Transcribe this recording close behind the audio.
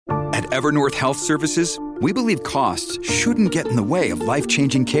At Evernorth Health Services, we believe costs shouldn't get in the way of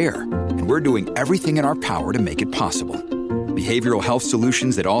life-changing care, and we're doing everything in our power to make it possible. Behavioral health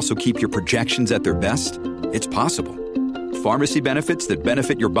solutions that also keep your projections at their best? It's possible. Pharmacy benefits that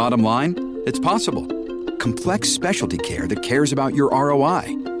benefit your bottom line? It's possible. Complex specialty care that cares about your ROI?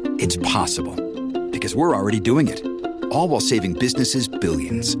 It's possible. Because we're already doing it. All while saving businesses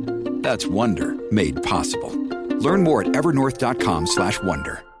billions. That's Wonder made possible. Learn more at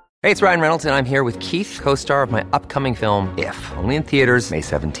evernorth.com/wonder. Hey, it's Ryan Reynolds, and I'm here with Keith, co-star of my upcoming film, If, only in theaters May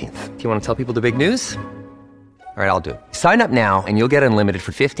 17th. Do you want to tell people the big news? All right, I'll do it. Sign up now and you'll get unlimited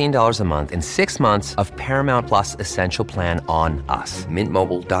for $15 a month and 6 months of Paramount Plus Essential Plan on us.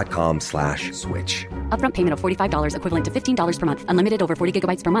 MintMobile.com/switch. Upfront payment of $45 equivalent to $15 per month. Unlimited over 40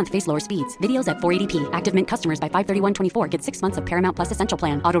 gigabytes per month. Face lower speeds. Videos at 480p. Active Mint customers by 531.24 get 6 months of Paramount Plus Essential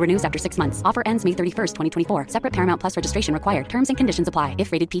Plan. Auto renews after 6 months. Offer ends May 31st, 2024. Separate Paramount Plus registration required. Terms and conditions apply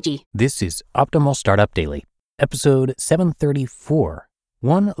if rated PG. This is Optimal Startup Daily, episode 734.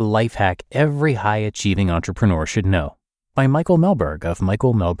 One life hack every high-achieving entrepreneur should know, by Michael Melberg of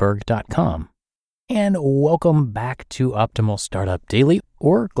michaelmelberg.com. And welcome back to Optimal Startup Daily,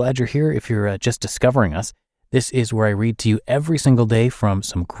 or glad you're here if you're just discovering us. This is where I read to you every single day from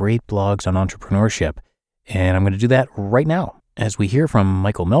some great blogs on entrepreneurship. And I'm going to do that right now as we hear from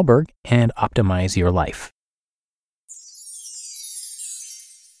Michael Melberg and optimize your life.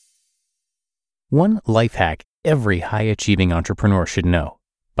 One life hack every high-achieving entrepreneur should know,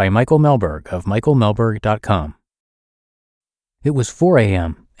 by Michael Melberg of michaelmelberg.com. It was 4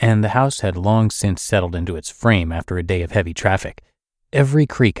 a.m., and the house had long since settled into its frame after a day of heavy traffic. Every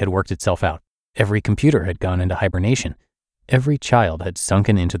creak had worked itself out. Every computer had gone into hibernation. Every child had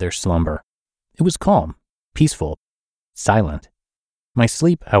sunken into their slumber. It was calm, peaceful, silent. My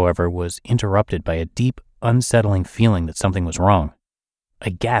sleep, however, was interrupted by a deep, unsettling feeling that something was wrong. I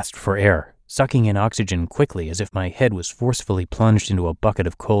gasped for air, sucking in oxygen quickly as if my head was forcefully plunged into a bucket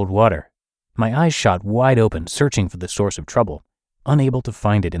of cold water. My eyes shot wide open, searching for the source of trouble, unable to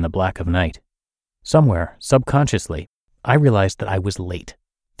find it in the black of night. Somewhere, subconsciously, I realized that I was late.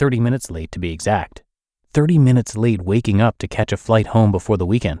 30 minutes late to be exact. 30 minutes late waking up to catch a flight home before the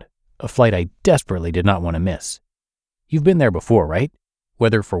weekend, a flight I desperately did not want to miss. You've been there before, right?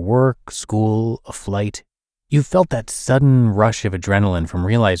 Whether for work, school, a flight. You felt that sudden rush of adrenaline from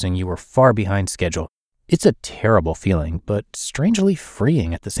realizing you were far behind schedule. It's a terrible feeling, but strangely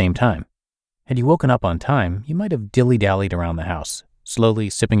freeing at the same time. Had you woken up on time, you might have dilly-dallied around the house, slowly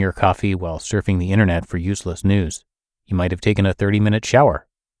sipping your coffee while surfing the internet for useless news. You might have taken a 30-minute shower.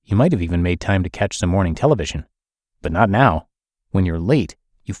 You might have even made time to catch some morning television. But not now. When you're late,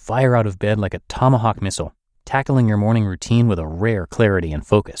 you fire out of bed like a tomahawk missile, tackling your morning routine with a rare clarity and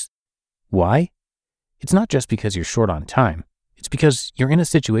focus. Why? It's not just because you're short on time. It's because you're in a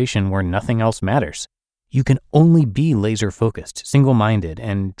situation where nothing else matters. You can only be laser-focused, single-minded,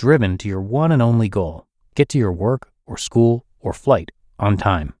 and driven to your one and only goal: get to your work or school or flight on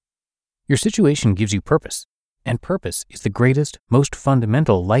time. Your situation gives you purpose, and purpose is the greatest, most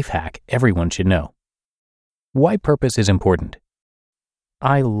fundamental life hack everyone should know. Why purpose is important.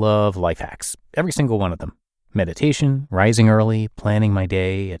 I love life hacks, every single one of them. Meditation, rising early, planning my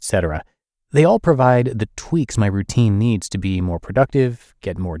day, etc. They all provide the tweaks my routine needs to be more productive,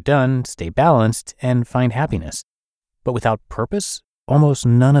 get more done, stay balanced, and find happiness. But without purpose, almost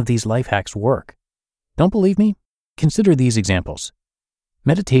none of these life hacks work. Don't believe me? Consider these examples.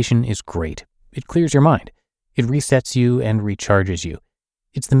 Meditation is great. It clears your mind. It resets you and recharges you.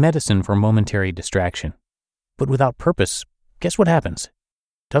 It's the medicine for momentary distraction. But without purpose, guess what happens?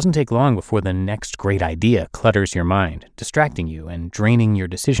 It doesn't take long before the next great idea clutters your mind, distracting you and draining your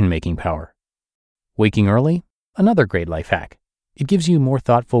decision-making power. Waking early? Another great life hack. It gives you more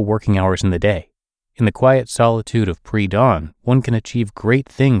thoughtful working hours in the day. In the quiet solitude of pre-dawn, one can achieve great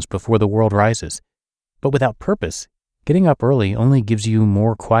things before the world rises. But without purpose, getting up early only gives you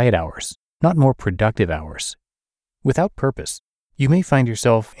more quiet hours, not more productive hours. Without purpose, you may find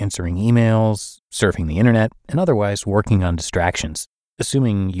yourself answering emails, surfing the internet, and otherwise working on distractions,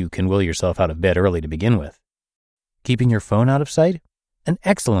 assuming you can will yourself out of bed early to begin with. Keeping your phone out of sight? An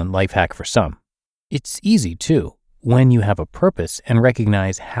excellent life hack for some. It's easy, too, when you have a purpose and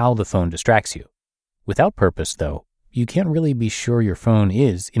recognize how the phone distracts you. Without purpose, though, you can't really be sure your phone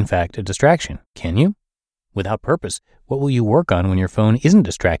is, in fact, a distraction, can you? Without purpose, what will you work on when your phone isn't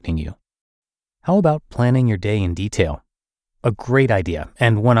distracting you? How about planning your day in detail? A great idea,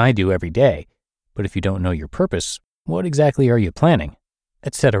 and one I do every day. But if you don't know your purpose, what exactly are you planning?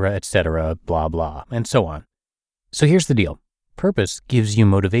 Etc., blah, blah, and so on. So here's the deal. Purpose gives you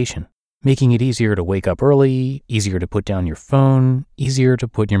motivation. making it easier to wake up early, easier to put down your phone, easier to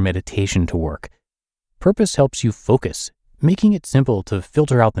put your meditation to work. Purpose helps you focus, making it simple to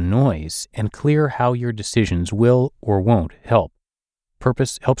filter out the noise and clear how your decisions will or won't help.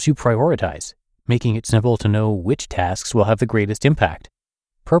 Purpose helps you prioritize, making it simple to know which tasks will have the greatest impact.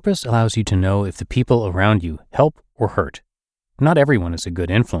 Purpose allows you to know if the people around you help or hurt. Not everyone is a good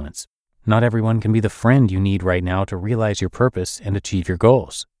influence. Not everyone can be the friend you need right now to realize your purpose and achieve your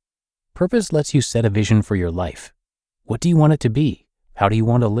goals. Purpose lets you set a vision for your life. What do you want it to be? How do you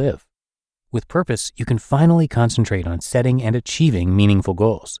want to live? With purpose, you can finally concentrate on setting and achieving meaningful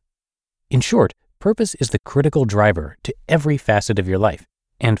goals. In short, purpose is the critical driver to every facet of your life,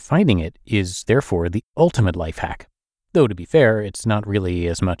 and finding it is therefore the ultimate life hack. Though to be fair, it's not really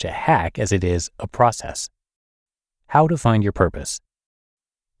as much a hack as it is a process. How to find your purpose.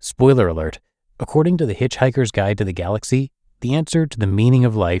 Spoiler alert, according to the Hitchhiker's Guide to the Galaxy, the answer to the meaning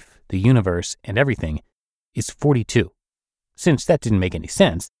of life, the universe, and everything is 42. Since that didn't make any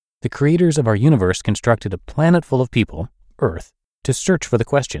sense, the creators of our universe constructed a planet full of people, Earth, to search for the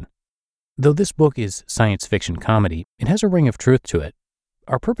question. Though this book is science fiction comedy, it has a ring of truth to it.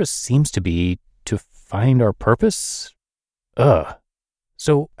 Our purpose seems to be to find our purpose?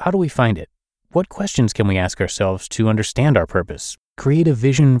 So how do we find it? What questions can we ask ourselves to understand our purpose, create a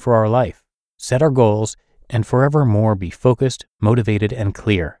vision for our life, set our goals, and forevermore be focused, motivated, and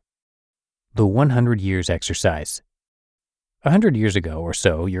clear? The 100 Years Exercise. 100 years ago or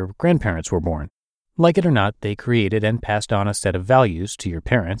so, your grandparents were born. Like it or not, they created and passed on a set of values to your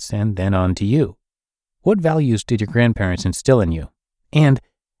parents and then on to you. What values did your grandparents instill in you? And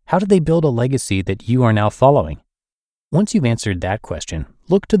how did they build a legacy that you are now following? Once you've answered that question,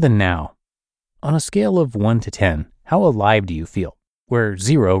 look to the now. On a scale of 1 to 10, how alive do you feel? Where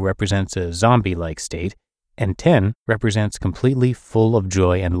 0 represents a zombie-like state and 10 represents completely full of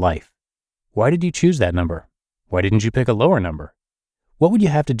joy and life. Why did you choose that number? Why didn't you pick a lower number? What would you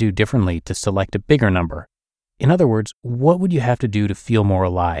have to do differently to select a bigger number? In other words, what would you have to do to feel more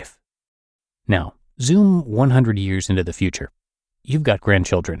alive? Now, zoom 100 years into the future. You've got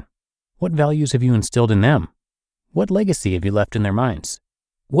grandchildren. What values have you instilled in them? What legacy have you left in their minds?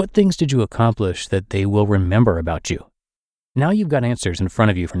 What things did you accomplish that they will remember about you? Now you've got answers in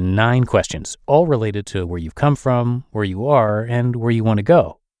front of you for 9 questions, all related to where you've come from, where you are, and where you want to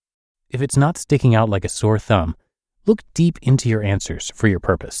go. If it's not sticking out like a sore thumb, look deep into your answers for your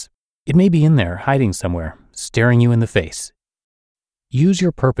purpose. It may be in there, hiding somewhere, staring you in the face. Use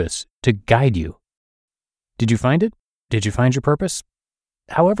your purpose to guide you. Did you find it? Did you find your purpose?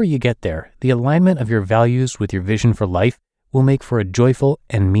 However you get there, the alignment of your values with your vision for life will make for a joyful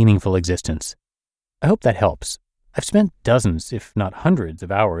and meaningful existence. I hope that helps. I've spent dozens, if not hundreds,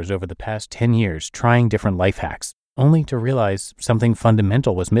 of hours over the past 10 years trying different life hacks, only to realize something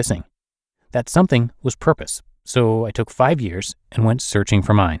fundamental was missing. That something was purpose, so I took 5 years and went searching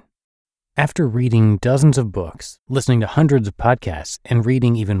for mine. After reading dozens of books, listening to hundreds of podcasts, and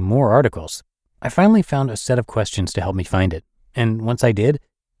reading even more articles, I finally found a set of questions to help me find it. And once I did,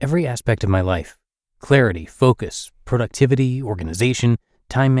 every aspect of my life, clarity, focus, productivity, organization,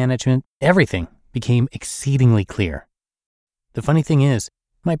 time management, everything became exceedingly clear. The funny thing is,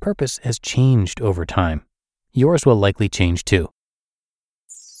 my purpose has changed over time. Yours will likely change too.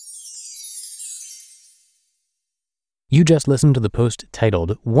 You just listened to the post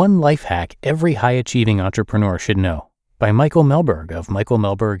titled One Life Hack Every High-Achieving Entrepreneur Should Know by Michael Melberg of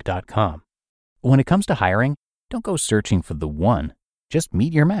michaelmelberg.com. When it comes to hiring, don't go searching for the one. Just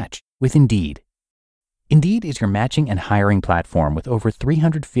meet your match with Indeed. Indeed is your matching and hiring platform with over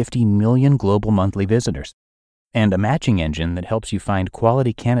 350 million global monthly visitors and a matching engine that helps you find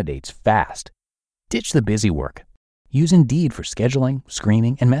quality candidates fast. Ditch the busy work. Use Indeed for scheduling,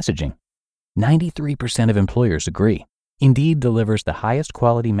 screening, and messaging. 93% of employers agree. Indeed delivers the highest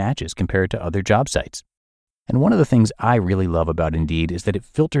quality matches compared to other job sites. And one of the things I really love about Indeed is that it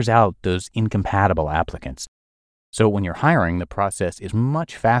filters out those incompatible applicants. So when you're hiring, the process is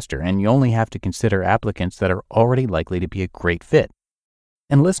much faster and you only have to consider applicants that are already likely to be a great fit.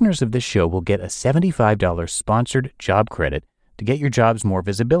 And listeners of this show will get a $75 sponsored job credit to get your jobs more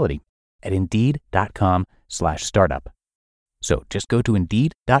visibility at Indeed.com/startup. So just go to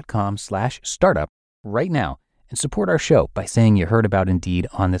Indeed.com/startup right now and support our show by saying you heard about Indeed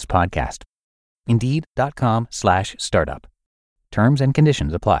on this podcast. Indeed.com/startup. Terms and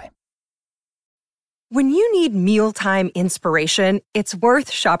conditions apply. When you need mealtime inspiration, it's worth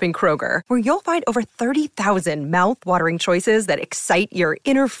shopping Kroger, where you'll find over 30,000 mouth-watering choices that excite your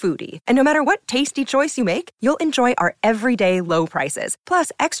inner foodie. And no matter what tasty choice you make, you'll enjoy our everyday low prices,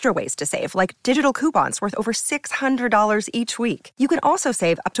 plus extra ways to save, like digital coupons worth over $600 each week. You can also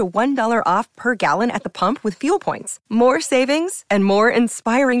save up to $1 off per gallon at the pump with fuel points. More savings and more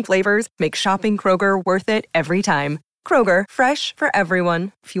inspiring flavors make shopping Kroger worth it every time. Kroger, fresh for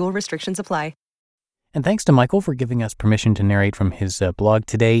everyone. Fuel restrictions apply. And thanks to Michael for giving us permission to narrate from his blog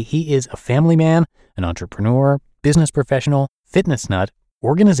today. He is a family man, an entrepreneur, business professional, fitness nut,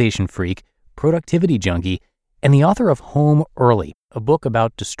 organization freak, productivity junkie, and the author of Home Early, a book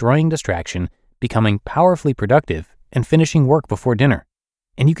about destroying distraction, becoming powerfully productive, and finishing work before dinner.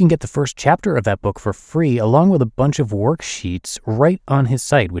 And you can get the first chapter of that book for free, along with a bunch of worksheets right on his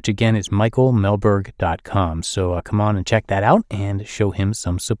site, which again is michaelmelberg.com. So come on and check that out and show him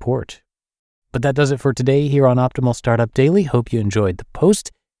some support. But that does it for today here on Optimal Startup Daily. Hope you enjoyed the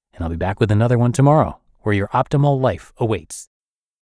post, and I'll be back with another one tomorrow, where your optimal life awaits.